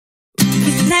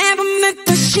Never met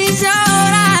but she's all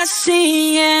I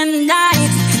see at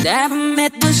night. Never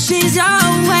met but she's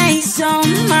always on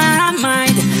my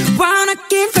mind. Wanna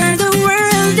give her the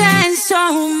world and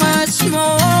so much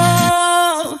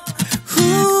more.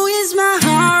 Who is my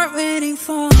heart waiting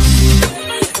for?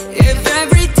 If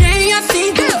every day I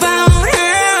think about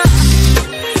her,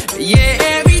 yeah,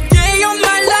 every day of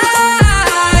my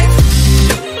life,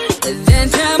 then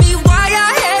tell me why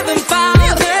I haven't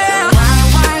found her.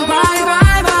 Why?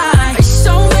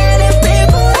 So many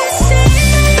people that see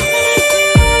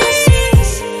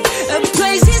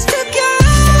places to go.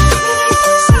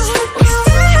 We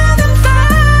still haven't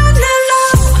found her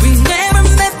love. We never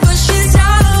met but she's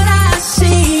all I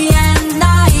see at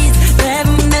night.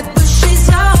 Never met but she's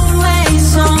always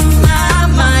on my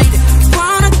mind.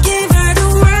 Wanna give her the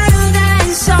world and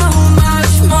so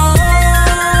much more.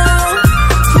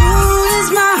 Who is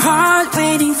my heart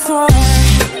waiting for?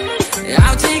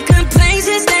 I'll take a